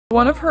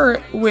One of her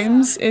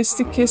whims is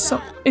to kiss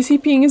some— Is he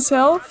peeing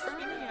himself?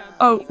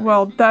 Oh,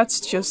 well,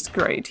 that's just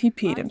great. He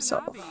peed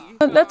himself.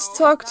 Let's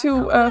talk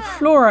to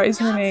Flora is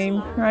her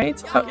name,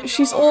 right? Oh,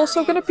 she's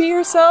also gonna pee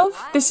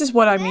herself? This is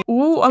what I mean.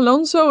 Ooh,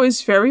 Alonso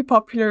is very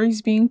popular.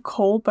 He's being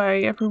called by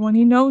everyone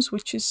he knows,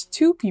 which is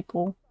 2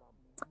 people.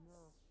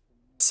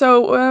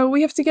 So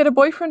we have to get a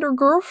boyfriend or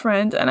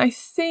girlfriend, and I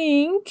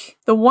think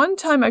the one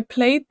time I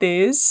played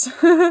this,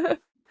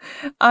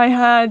 I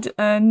had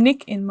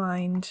Nick in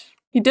mind.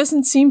 He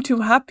doesn't seem too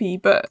happy,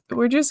 but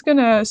we're just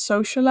gonna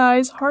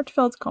socialize.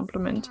 Heartfelt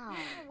compliment.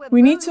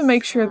 We need to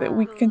make sure that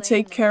we can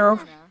take care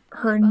of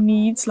her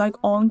needs like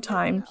on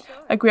time.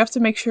 Like we have to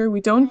make sure we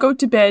don't go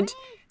to bed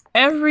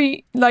at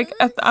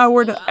the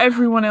hour that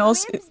everyone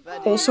else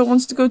also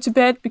wants to go to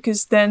bed,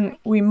 because then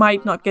we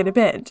might not get a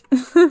bed.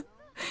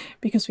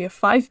 Because we have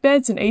 5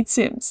 beds and 8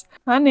 Sims.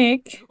 Hi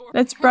Nick,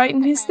 let's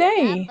brighten his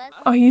day.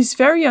 Oh, he's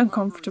very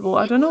uncomfortable.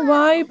 I don't know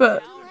why,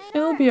 but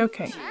it'll be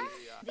okay.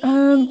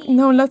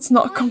 No, let's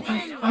not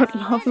complain about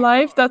love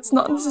life. That's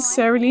not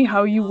necessarily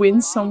how you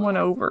win someone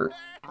over.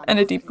 And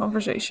a deep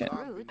conversation.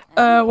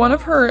 One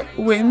of her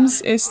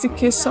whims is to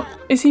kiss some—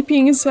 Is he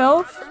peeing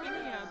himself?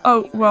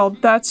 Oh, well,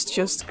 that's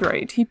just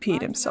great. He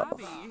peed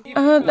himself.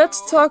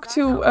 Let's talk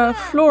to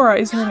Flora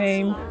is her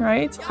name,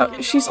 right?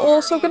 Oh, she's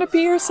also gonna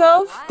pee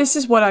herself? This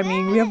is what I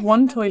mean. We have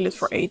 1 toilet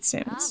for 8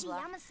 Sims.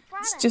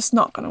 It's just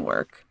not gonna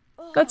work.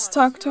 Let's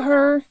talk to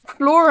her.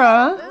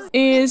 Flora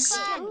is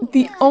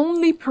the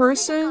only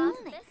person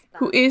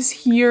who is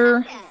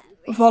here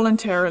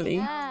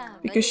voluntarily,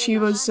 because she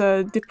was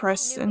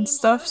depressed and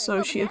stuff,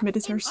 so she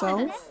admitted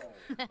herself.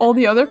 All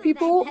the other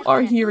people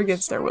are here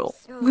against their will.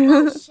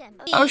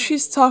 Oh,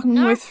 she's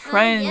talking with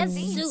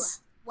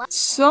friends.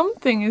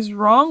 Something is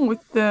wrong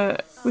with the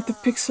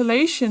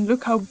pixelation.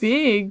 Look how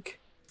big.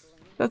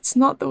 That's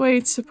not the way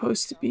it's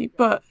supposed to be,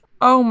 but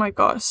oh my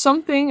god,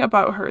 something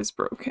about her is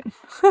broken.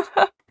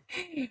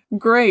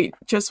 Great,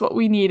 just what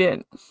we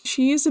needed.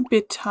 She is a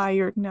bit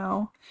tired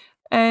now,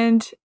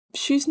 and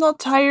she's not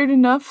tired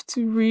enough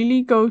to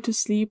really go to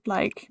sleep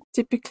like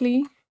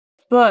typically,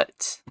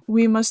 but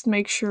we must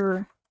make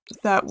sure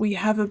that we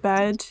have a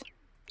bed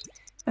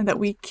and that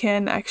we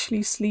can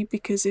actually sleep,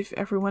 because if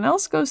everyone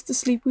else goes to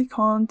sleep, we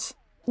can't.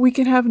 We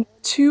can have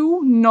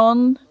 2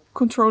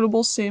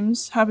 non-controllable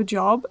Sims have a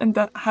job, and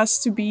that has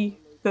to be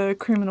the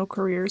criminal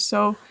career.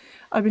 So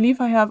I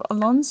believe I have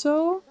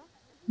Alonso.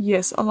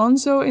 Yes,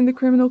 Alonso in the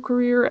criminal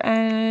career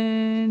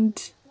and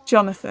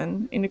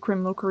Jonathan in the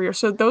criminal career.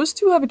 So those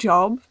 2 have a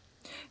job.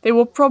 They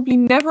will probably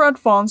never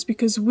advance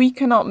because we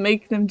cannot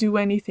make them do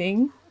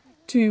anything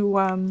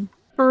to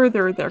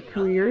further their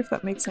career, if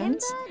that makes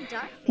sense.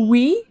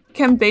 We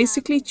can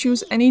basically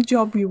choose any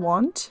job we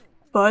want,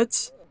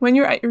 but when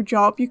you're at your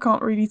job, you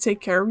can't really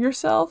take care of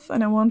yourself,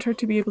 and I want her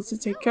to be able to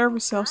take care of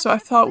herself, so I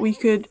thought we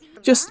could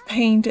just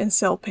paint and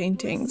sell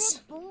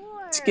paintings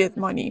to get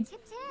money.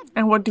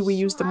 And what do we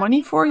use the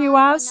money for, you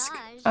ask?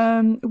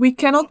 We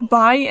cannot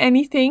buy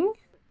anything,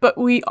 but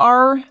we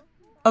are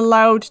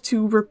allowed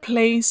to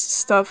replace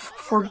stuff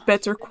for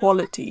better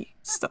quality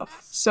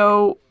stuff.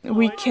 So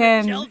we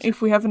can,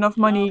 if we have enough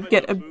money,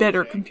 get a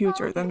better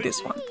computer than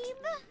this one.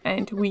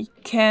 And we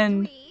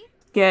can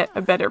get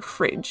a better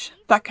fridge,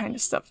 that kind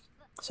of stuff.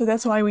 So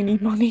that's why we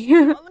need money.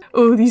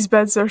 Oh, these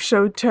beds are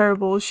so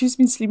terrible. She's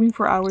been sleeping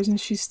for hours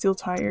and she's still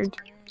tired.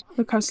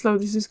 Look how slow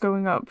this is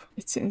going up.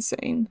 It's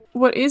insane.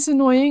 What is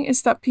annoying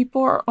is that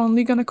people are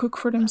only gonna cook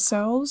for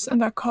themselves,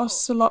 and that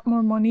costs a lot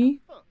more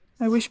money.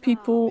 I wish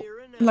people,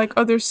 like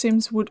other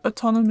Sims, would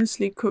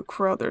autonomously cook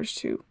for others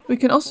too. We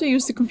can also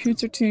use the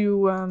computer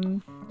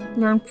to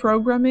learn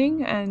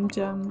programming and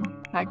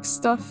hack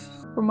stuff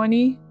for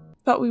money.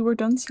 Thought we were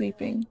done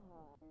sleeping.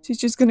 She's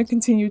just gonna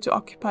continue to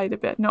occupy the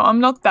bed. No,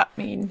 I'm not that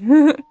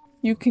mean.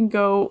 You can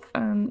go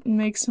and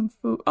make some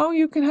food. Oh,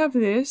 you can have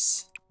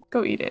this.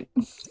 Go eat it.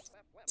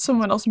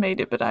 Someone else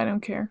made it, but I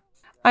don't care.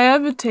 I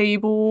have a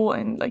table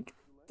and like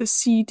the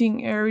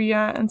seating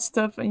area and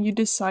stuff, and you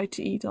decide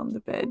to eat on the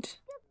bed.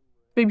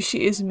 Maybe she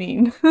is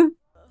mean.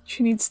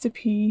 She needs to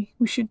pee.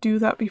 We should do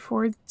that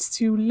before it's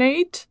too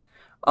late.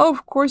 Oh,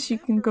 of course you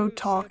can go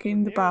talk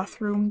in the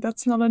bathroom.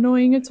 That's not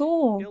annoying at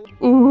all.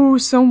 Ooh,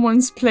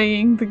 someone's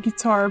playing the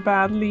guitar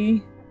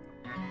badly.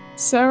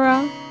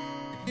 Sarah,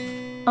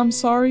 I'm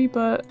sorry,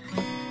 but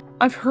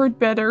I've heard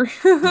better.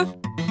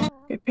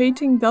 Okay,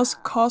 painting does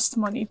cost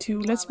money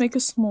too. Let's make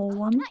a small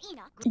one.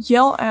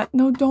 Yell at—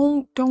 no,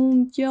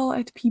 don't yell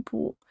at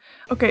people.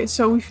 Okay,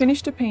 so we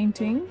finished the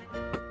painting.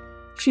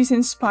 She's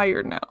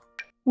inspired now.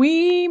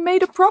 We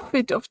made a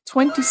profit of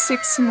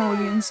 26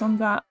 simoleons on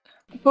that.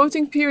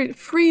 Voting period.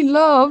 Free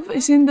love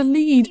is in the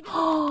lead.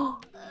 Oh,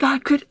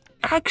 that could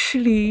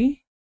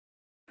actually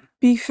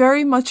be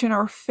very much in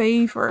our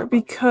favor,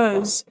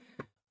 because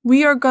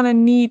we are gonna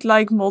need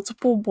like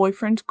multiple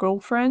boyfriend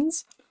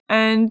girlfriends,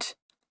 and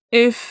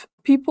if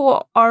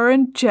people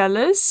aren't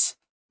jealous,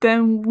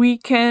 then we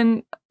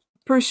can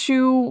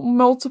pursue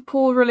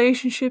multiple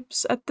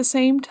relationships at the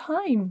same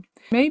time.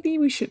 Maybe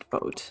we should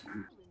vote.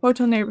 Vote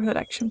on neighborhood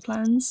action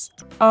plans.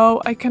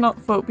 Oh, I cannot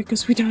vote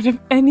because we don't have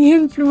any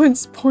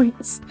influence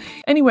points.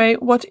 Anyway,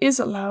 what is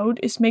allowed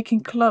is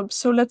making clubs,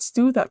 so let's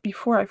do that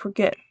before I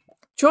forget.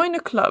 Join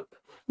a club.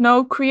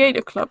 No, create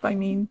a club, I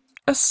mean.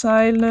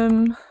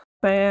 Asylum.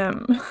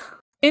 Bam.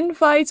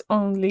 Invite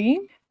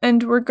only.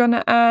 And we're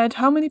gonna add,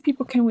 how many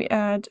people can we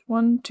add?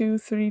 1, 2,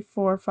 3,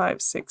 4,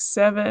 5, 6,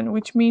 7,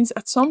 which means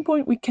at some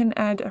point we can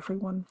add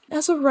everyone.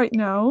 As of right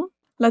now,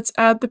 let's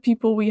add the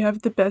people we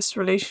have the best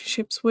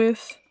relationships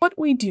with. What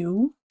we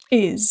do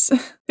is,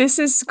 this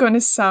is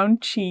gonna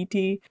sound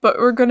cheaty, but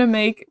we're gonna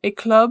make a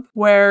club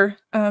where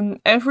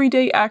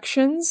everyday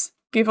actions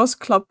give us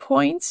club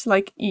points,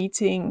 like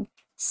eating,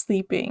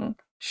 sleeping,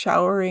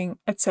 showering,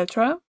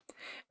 etc.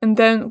 And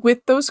then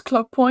with those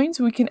club points,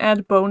 we can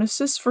add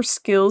bonuses for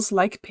skills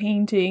like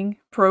painting,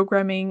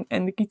 programming,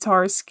 and the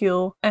guitar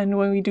skill. And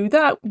when we do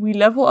that, we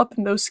level up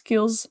in those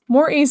skills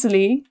more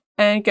easily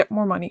and get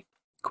more money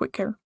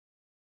quicker.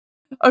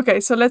 Okay,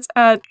 so let's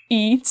add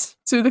eat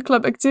to the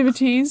club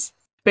activities,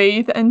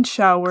 bathe and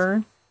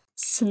shower,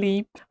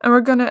 sleep. And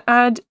we're gonna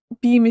add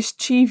be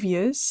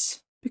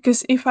mischievous,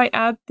 because if I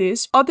add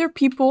this, other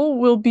people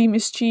will be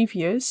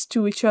mischievous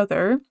to each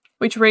other,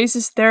 which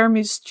raises their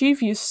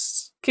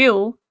mischievous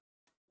skill.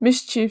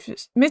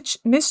 Mischievous.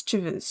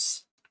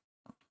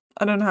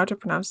 I don't know how to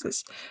pronounce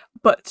this.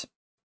 But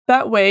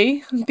that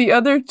way, the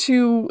other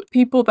two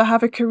people that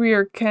have a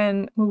career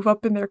can move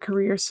up in their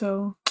career,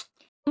 so...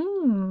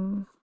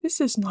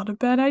 this is not a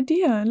bad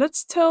idea.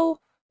 Let's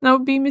tell... Now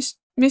be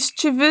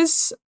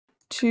mischievous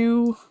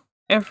to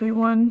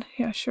everyone.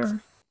 Yeah,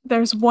 sure.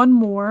 There's one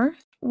more.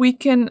 We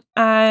can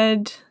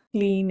add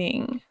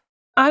cleaning.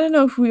 I don't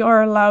know if we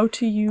are allowed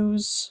to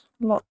use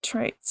lot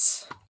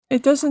traits.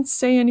 It doesn't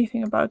say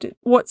anything about it.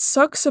 What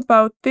sucks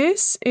about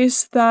this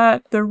is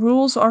that the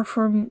rules are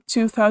from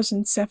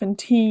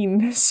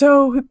 2017,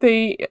 so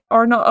they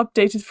are not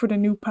updated for the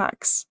new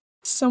packs.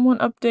 Someone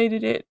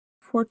updated it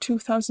for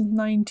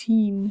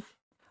 2019.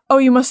 Oh,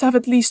 you must have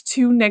at least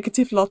 2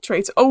 negative lot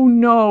traits. Oh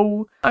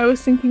no! I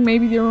was thinking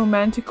maybe the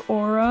romantic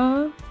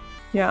aura.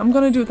 Yeah, I'm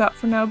gonna do that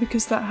for now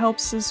because that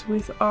helps us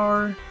with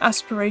our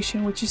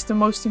aspiration, which is the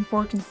most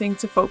important thing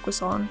to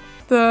focus on.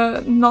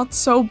 The not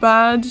so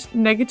bad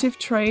negative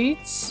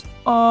traits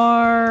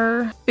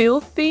are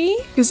filthy,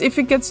 because if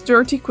it gets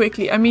dirty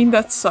quickly, I mean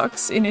that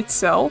sucks in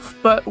itself,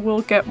 but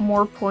we'll get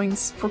more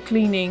points for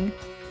cleaning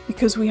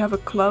because we have a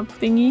club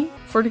thingy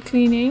for the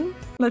cleaning.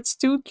 Let's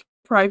do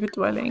private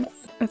dwelling.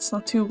 It's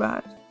not too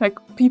bad. Like,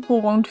 people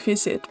won't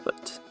visit,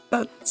 but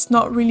that's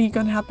not really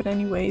gonna happen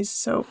anyways,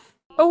 so...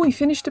 Oh, we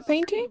finished the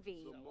painting?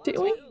 Did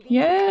we?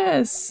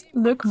 Yes!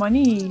 Look,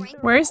 money.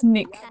 Where's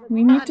Nick?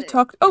 We need to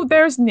talk... Oh,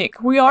 there's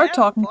Nick. We are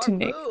talking to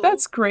Nick.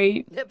 That's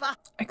great.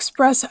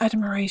 Express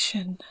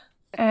admiration.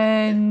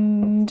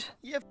 And...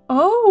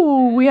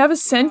 Oh, we have a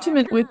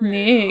sentiment with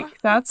Nick.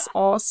 That's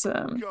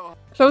awesome.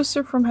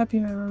 Closer from happy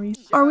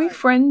memories. Are we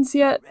friends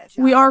yet?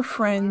 We are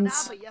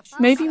friends.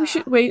 Maybe we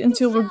should wait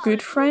until we're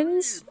good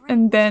friends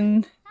and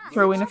then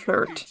throw in a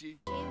flirt.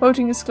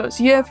 Voting is close.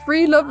 Yeah,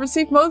 free love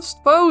received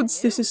most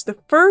votes. This is the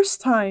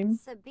first time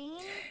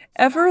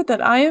ever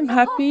that I am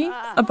happy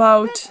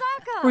about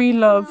free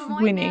love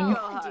winning.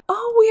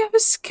 Oh, we have a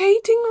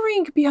skating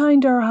rink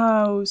behind our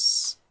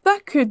house.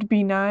 That could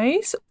be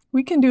nice.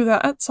 We can do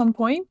that at some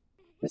point.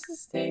 This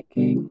is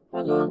taking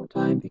a long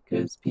time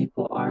because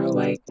people are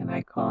awake and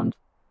I can't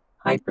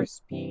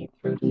hyperspeed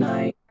through the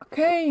night.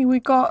 Okay, we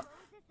got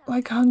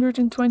like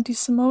 120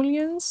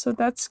 simoleons, so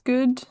that's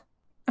good.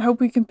 I hope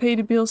we can pay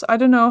the bills. I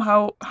don't know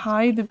how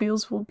high the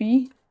bills will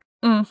be.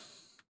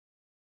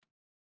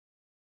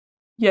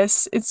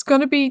 Yes, it's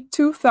gonna be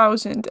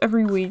 2,000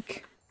 every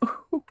week.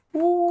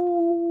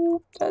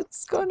 Ooh,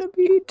 that's gonna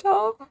be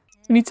tough.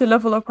 We need to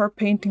level up our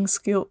painting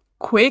skill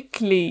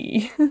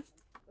quickly.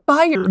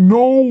 Fire!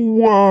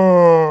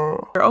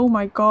 No! Oh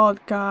my god,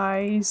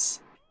 guys.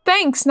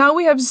 Thanks, now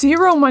we have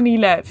 0 money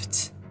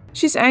left.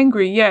 She's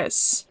angry,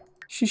 yes.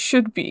 She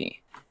should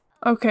be.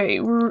 Okay,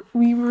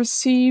 we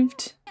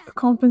received a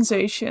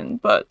compensation,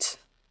 but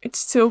it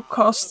still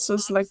costs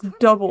us like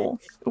double.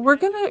 We're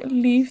gonna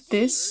leave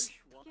this.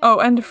 Oh,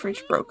 and the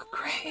fridge broke.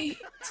 Great.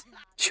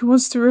 She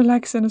wants to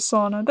relax in a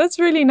sauna. That's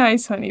really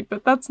nice, honey,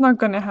 but that's not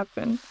gonna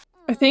happen.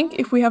 I think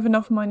if we have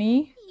enough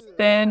money,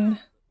 then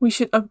we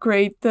should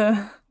upgrade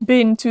the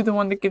bin to the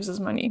one that gives us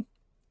money.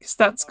 Because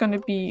that's gonna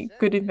be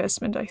good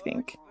investment, I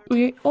think.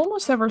 We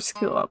almost have our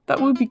skill up. That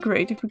would be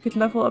great if we could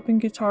level up in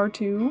guitar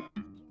too.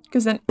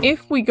 Because then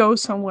if we go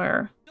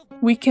somewhere,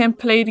 we can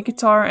play the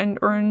guitar and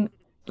earn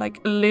like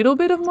a little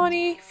bit of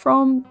money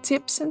from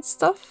tips and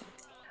stuff.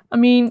 I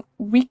mean,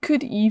 we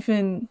could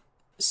even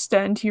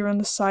stand here on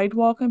the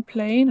sidewalk and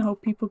play and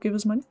hope people give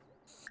us money.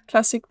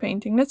 Classic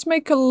painting. Let's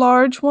make a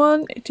large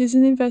one. It is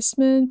an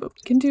investment, but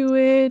we can do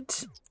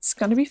it. It's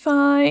gonna be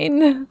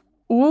fine.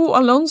 Ooh,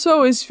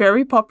 Alonso is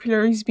very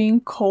popular. He's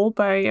being called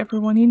by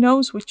everyone he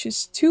knows, which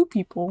is 2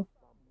 people.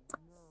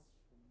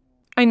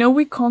 I know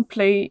we can't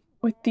play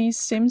with these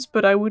sims,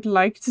 but I would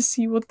like to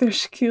see what their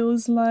skill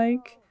is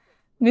like.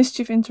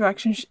 Mischief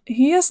interaction.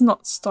 He has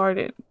not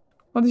started.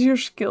 What is your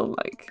skill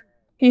like?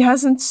 He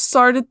hasn't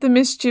started the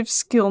mischief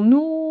skill.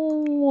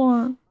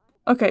 No.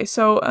 Okay,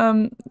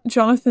 so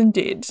Jonathan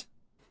did.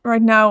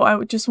 Right now, I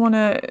would just want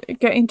to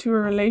get into a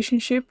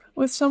relationship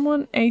with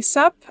someone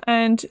ASAP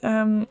and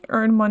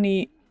earn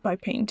money by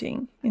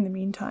painting in the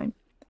meantime.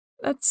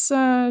 Let's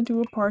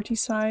do a party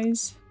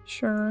size.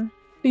 Sure.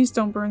 Please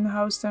don't burn the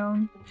house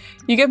down.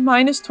 You get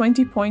minus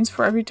 20 points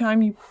for every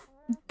time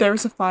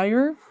there's a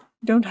fire.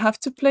 You don't have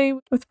to play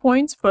with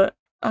points, but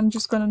I'm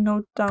just gonna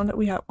note down that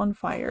we have one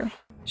fire.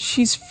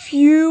 She's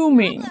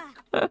fuming.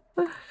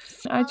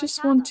 I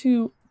just want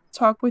to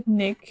talk with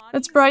Nick.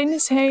 Let's brighten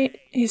his hay.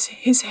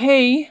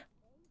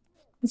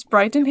 Let's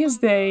brighten his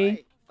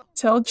day.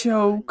 Tell a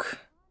joke.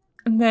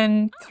 And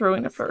then throw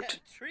in a flirt.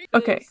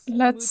 Okay,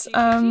 let's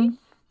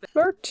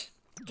flirt.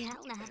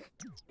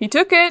 He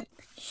took it.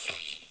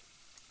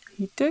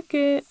 He took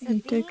it. He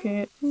took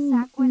it.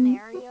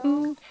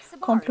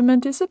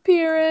 Compliment his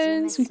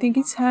appearance. We think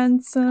he's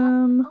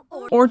handsome.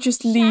 Or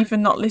just leave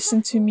and not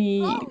listen to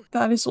me.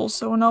 That is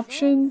also an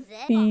option.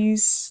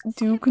 Please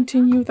do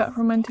continue that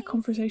romantic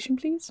conversation,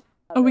 please.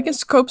 Oh, we can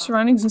scope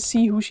surroundings and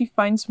see who she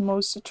finds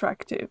most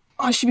attractive.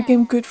 Oh, she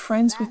became good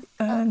friends with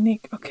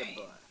Nick. Okay,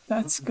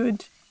 that's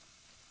good.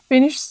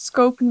 Finished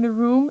scoping the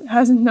room.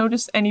 Hasn't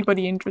noticed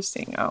anybody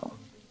interesting. Oh,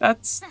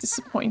 that's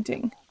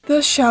disappointing.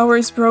 The shower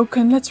is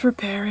broken. Let's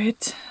repair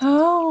it.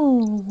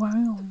 Oh,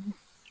 wow.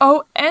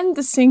 Oh, and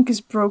the sink is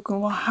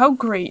broken. Well, how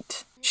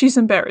great. She's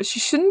embarrassed. She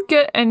shouldn't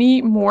get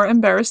any more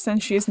embarrassed than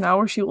she is now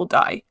or she will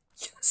die.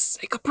 Yes,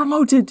 I got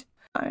promoted.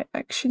 I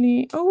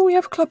actually... Oh, we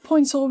have club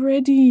points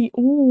already.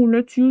 Oh,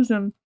 let's use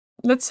them.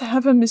 Let's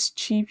have a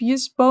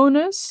mischievous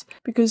bonus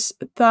because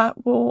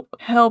that will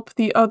help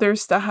the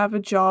others that have a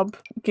job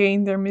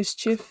gain their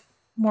mischief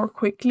more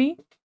quickly,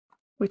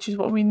 which is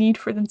what we need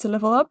for them to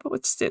level up.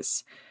 What's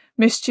this?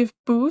 Mischief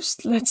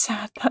boost. Let's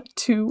add that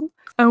too.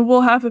 And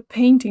we'll have a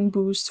painting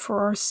boost for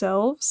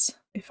ourselves.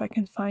 If I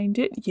can find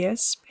it.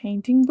 Yes,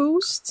 painting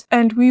boost.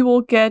 And we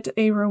will get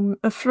a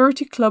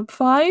flirty club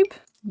vibe.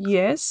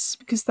 Yes,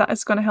 because that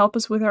is going to help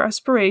us with our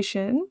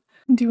aspiration.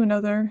 Do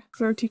another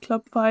flirty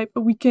club vibe.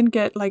 But we can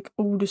get like,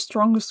 oh, the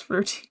strongest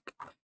flirty.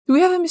 Do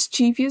we have a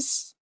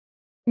mischievous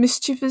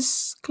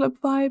club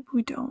vibe?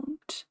 We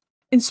don't.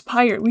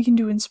 Inspired. We can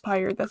do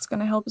inspired. That's going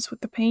to help us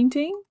with the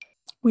painting.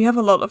 We have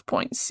a lot of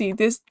points. See,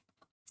 this,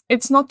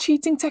 it's not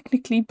cheating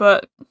technically,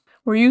 but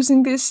we're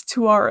using this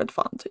to our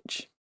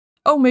advantage.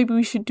 Oh, maybe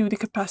we should do the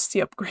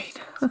capacity upgrade.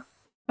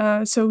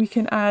 So we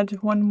can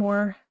add one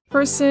more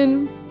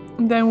person.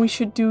 And then we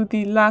should do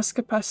the last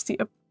capacity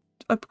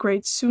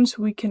upgrade soon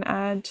so we can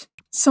add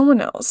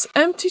someone else.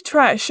 Empty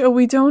trash. Oh,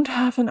 we don't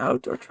have an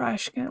outdoor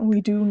trash can. We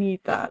do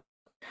need that.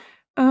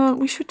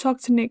 We should talk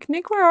to Nick.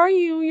 Nick, where are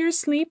you? You're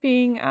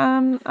sleeping.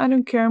 I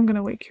don't care. I'm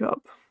gonna wake you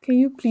up. Can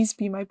you please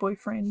be my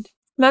boyfriend?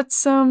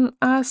 Let's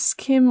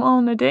ask him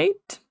on a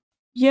date.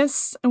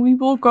 Yes, and we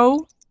will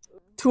go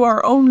to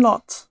our own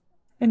lot.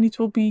 And it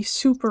will be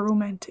super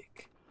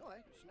romantic.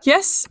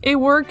 Yes, it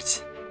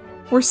worked.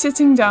 We're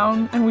sitting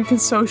down and we can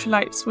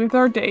socialize with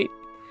our date.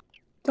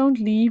 Don't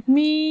leave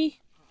me.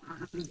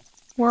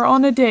 We're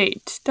on a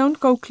date. Don't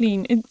go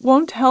clean. It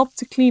won't help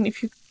to clean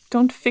if you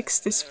don't fix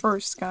this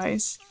first,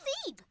 guys.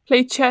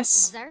 Play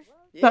chess.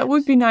 That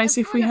would be nice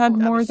if we had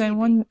more than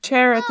one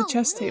chair at the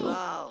chess table.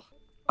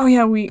 Oh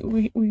yeah, we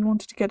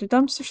wanted to get a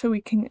dumpster so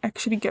we can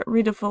actually get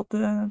rid of all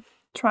the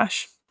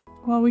trash.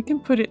 Well, we can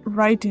put it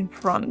right in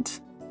front.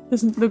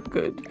 Doesn't look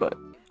good, but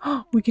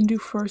we can do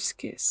first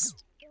kiss.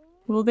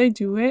 Will they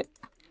do it?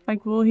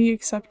 Like, will he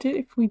accept it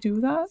if we do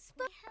that?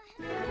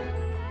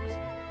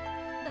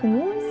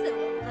 Ooh.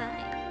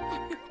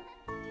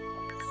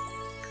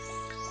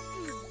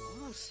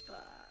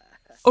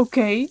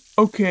 Okay.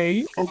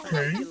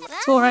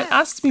 It's alright,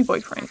 ask to be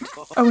boyfriend.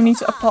 Oh,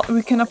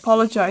 we can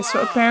apologize.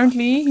 So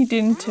apparently he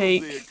didn't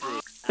take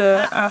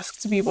the ask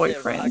to be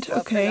boyfriend.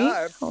 Okay.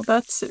 Oh,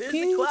 that's a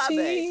pity.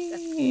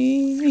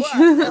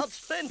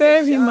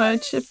 Very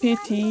much a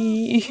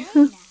pity.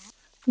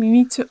 We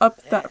need to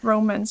up that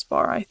romance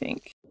bar, I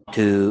think.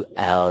 2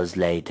 hours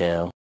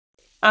later.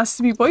 Ask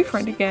to be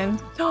boyfriend again.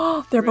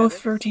 Oh, they're both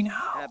flirty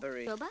now.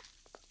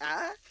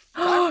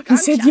 He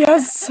said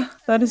yes!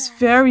 That is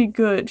very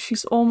good.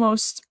 She's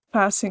almost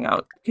passing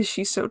out because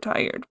she's so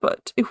tired.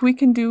 But if we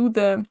can do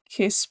the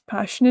kiss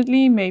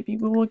passionately, maybe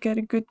we will get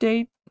a good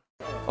date.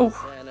 Oh,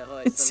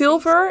 it's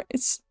silver.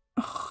 It's...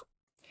 Ugh.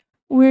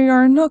 We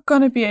are not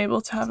gonna be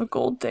able to have a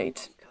gold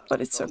date. But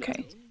it's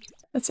okay.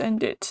 Let's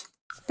end it.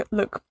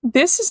 Look,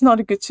 this is not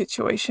a good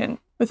situation.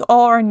 With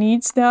all our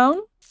needs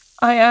down,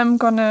 I am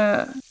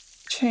gonna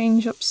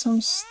change up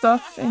some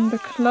stuff in the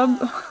club.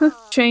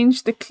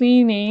 Change the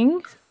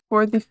cleaning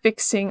for the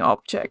fixing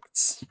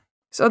objects.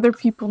 Because other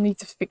people need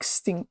to fix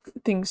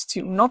things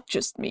too, not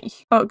just me.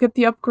 Oh, get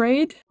the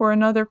upgrade for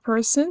another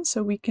person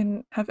so we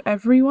can have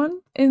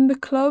everyone in the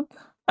club.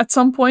 At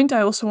some point,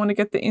 I also want to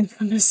get the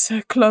infamous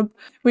club,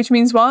 which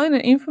means while in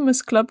an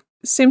infamous club,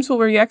 Sims will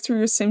react to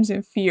your Sims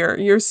in fear.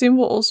 Your Sim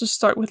will also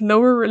start with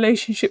lower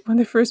relationship when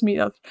they first meet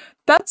up.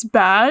 That's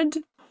bad.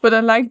 But I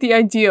like the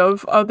idea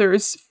of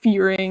others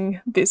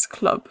fearing this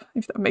club,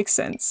 if that makes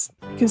sense.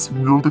 Because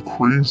We're the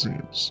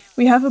crazies.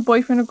 we have a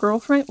boyfriend or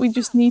girlfriend, we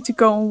just need to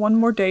go on one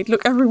more date.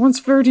 Look, everyone's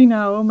flirty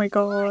now, oh my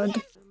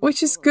god.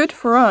 Which is good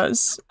for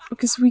us,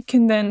 because we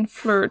can then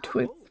flirt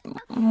with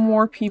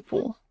more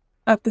people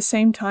at the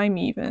same time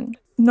even.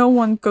 No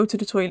one go to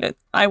the toilet.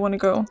 I want to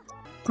go.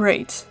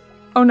 Great.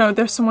 Oh no,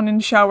 there's someone in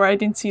the shower. I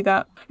didn't see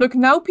that. Look,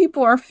 now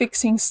people are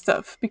fixing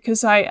stuff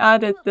because I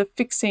added the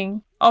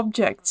fixing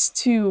objects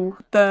to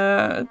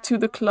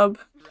the club.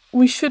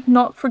 We should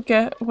not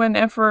forget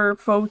whenever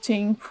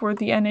voting for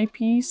the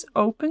NAPs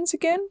opens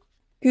again,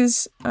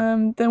 because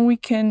then we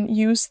can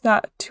use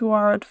that to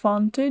our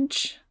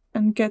advantage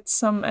and get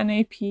some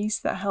NAPs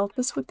that help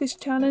us with this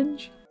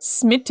challenge.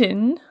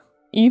 Smitten.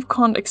 Eve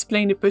can't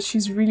explain it, but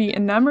she's really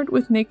enamored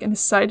with Nick and the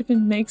sight of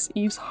him makes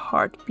Eve's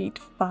heartbeat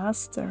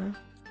faster.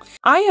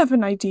 I have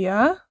an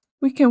idea.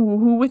 We can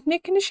woohoo with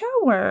Nick in the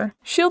shower.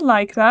 She'll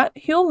like that.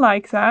 He'll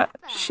like that.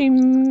 She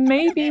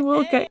maybe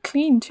will get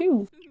clean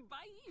too.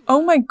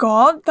 Oh my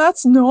god,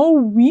 that's no,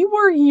 we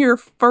were here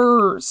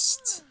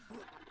first.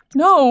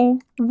 No,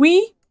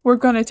 we were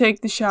gonna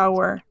take the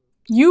shower.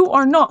 You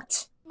are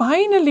not.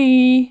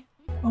 Finally.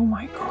 Oh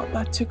my god,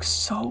 that took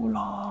so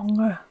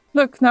long.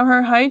 Look, now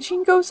her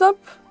hygiene goes up.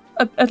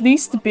 At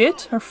least a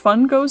bit. Her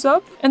fun goes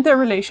up. And their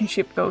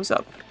relationship goes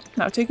up.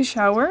 Now take a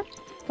shower.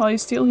 While you're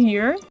still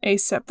here.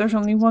 ASAP, there's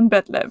only one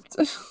bed left.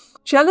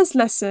 Jealous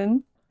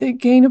lesson. They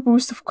gain a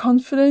boost of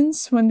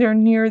confidence when they're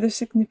near their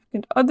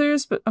significant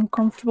others, but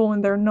uncomfortable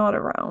when they're not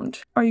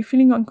around. Are you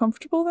feeling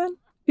uncomfortable then?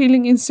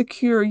 Feeling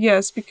insecure,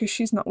 yes, because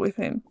she's not with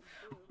him.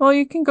 Well,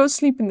 you can go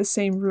sleep in the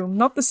same room.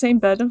 Not the same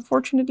bed,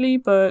 unfortunately,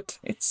 but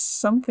it's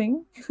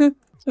something.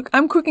 Look,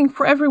 I'm cooking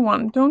for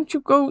everyone. Don't you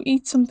go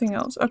eat something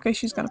else. Okay,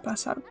 she's gonna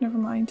pass out. Never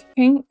mind.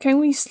 Can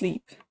we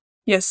sleep?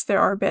 Yes, there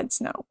are beds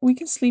now. We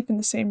can sleep in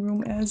the same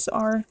room as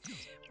our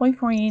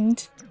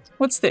boyfriend.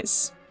 What's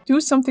this?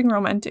 Do something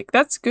romantic.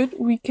 That's good.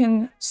 We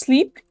can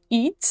sleep,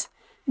 eat,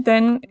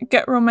 then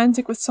get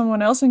romantic with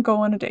someone else and go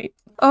on a date.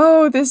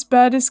 Oh, this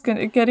bed is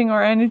getting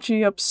our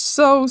energy up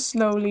so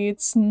slowly.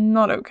 It's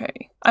not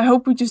okay. I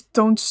hope we just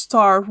don't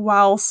starve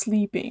while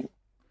sleeping.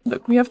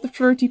 Look, we have the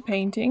flirty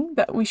painting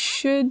that we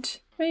should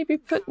maybe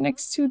put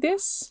next to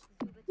this.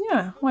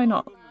 Yeah, why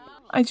not?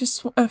 I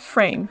just a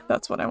frame,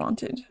 that's what I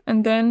wanted.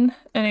 And then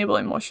enable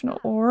emotional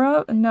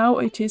aura. And now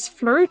it is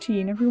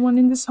flirty and everyone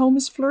in this home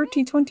is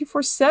flirty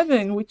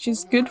 24/7, which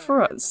is good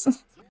for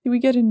us. Do we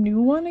get a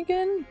new one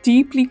again?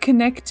 Deeply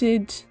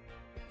connected,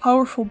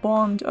 powerful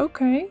bond.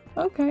 Okay,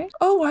 okay.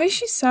 Oh, why is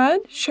she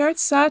sad? Shared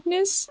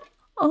sadness?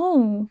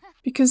 Oh,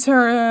 because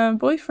her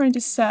boyfriend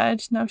is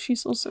sad, now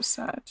she's also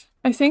sad.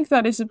 I think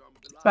that is a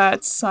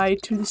bad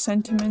side to the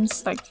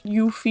sentiments, like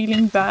you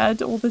feeling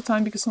bad all the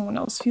time because someone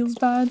else feels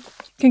bad.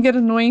 It can get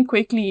annoying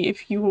quickly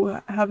if you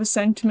have a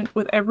sentiment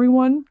with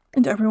everyone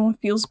and everyone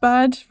feels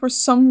bad. For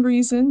some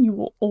reason, you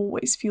will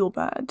always feel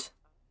bad.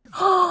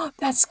 Oh,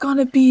 that's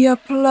gonna be a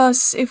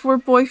plus. If we're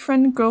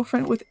boyfriend and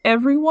girlfriend with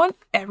everyone,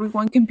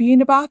 everyone can be in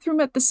the bathroom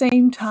at the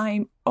same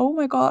time. Oh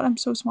my god, I'm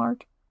so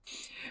smart.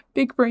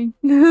 Big brain.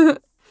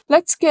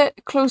 Let's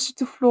get closer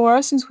to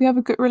Flora since we have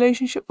a good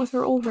relationship with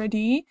her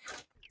already.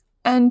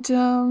 And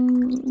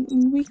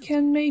we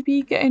can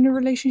maybe get in a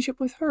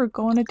relationship with her,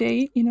 go on a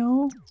date, you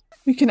know.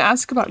 We can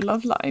ask about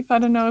love life. I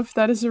don't know if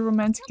that is a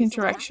romantic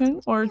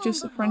interaction or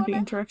just a friendly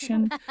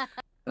interaction.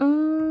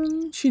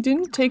 She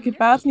didn't take it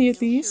badly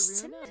at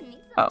least.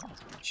 Oh,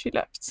 she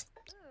left.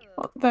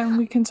 Well, then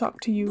we can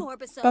talk to you.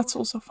 That's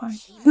also fine.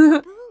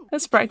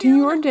 Let's brighten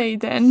your day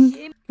then.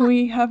 Can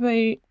we have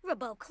a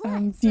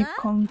deep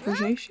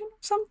conversation or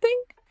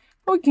something?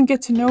 Or we can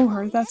get to know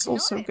her. That's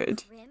also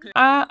good.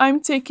 I'm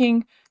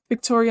taking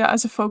Victoria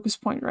as a focus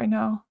point right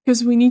now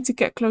because we need to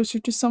get closer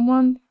to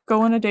someone,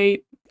 go on a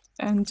date,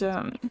 and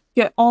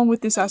get on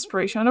with this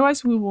aspiration.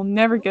 Otherwise, we will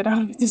never get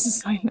out of this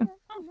asylum.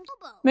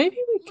 Maybe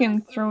we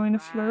can throw in a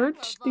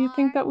flirt. Do you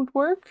think that would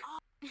work?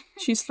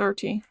 She's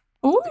flirty.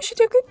 Oh, she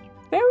took it.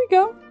 There we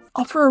go.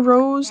 Offer a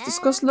rose,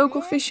 discuss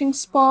local fishing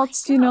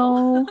spots, you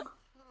know.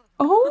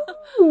 Oh,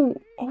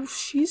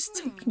 she's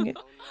taking it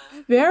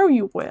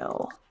very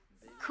well.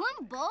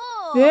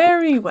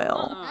 Very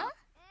well.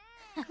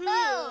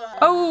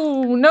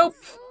 Oh, nope.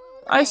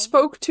 I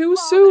spoke too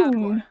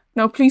soon.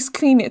 No, please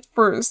clean it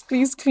first.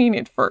 Please clean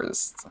it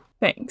first.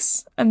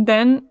 Thanks. And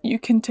then you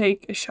can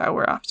take a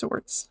shower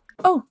afterwards.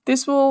 Oh,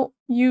 this will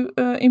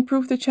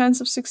improve the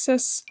chance of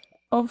success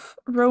of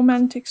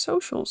romantic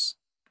socials.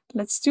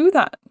 Let's do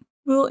that.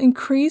 Will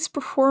increase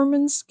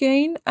performance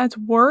gain at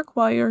work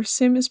while your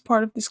sim is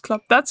part of this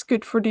club. That's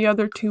good for the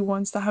other two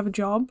ones that have a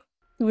job.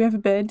 Do we have a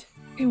bed?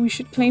 Okay, we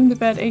should claim the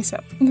bed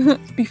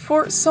ASAP.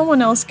 Before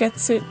someone else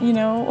gets it, you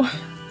know,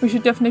 we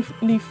should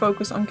definitely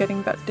focus on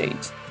getting that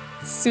date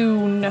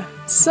soon.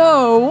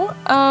 So,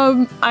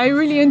 I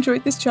really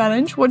enjoyed this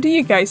challenge. What do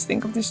you guys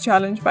think of this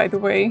challenge, by the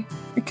way?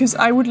 Because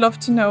I would love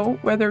to know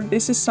whether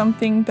this is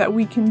something that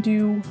we can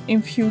do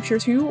in future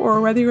too,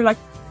 or whether you're like,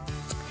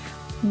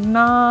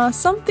 nah,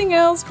 something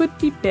else would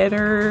be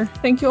better.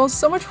 Thank you all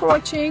so much for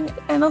watching,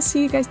 and I'll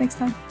see you guys next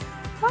time.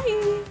 Bye!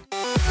 Bye!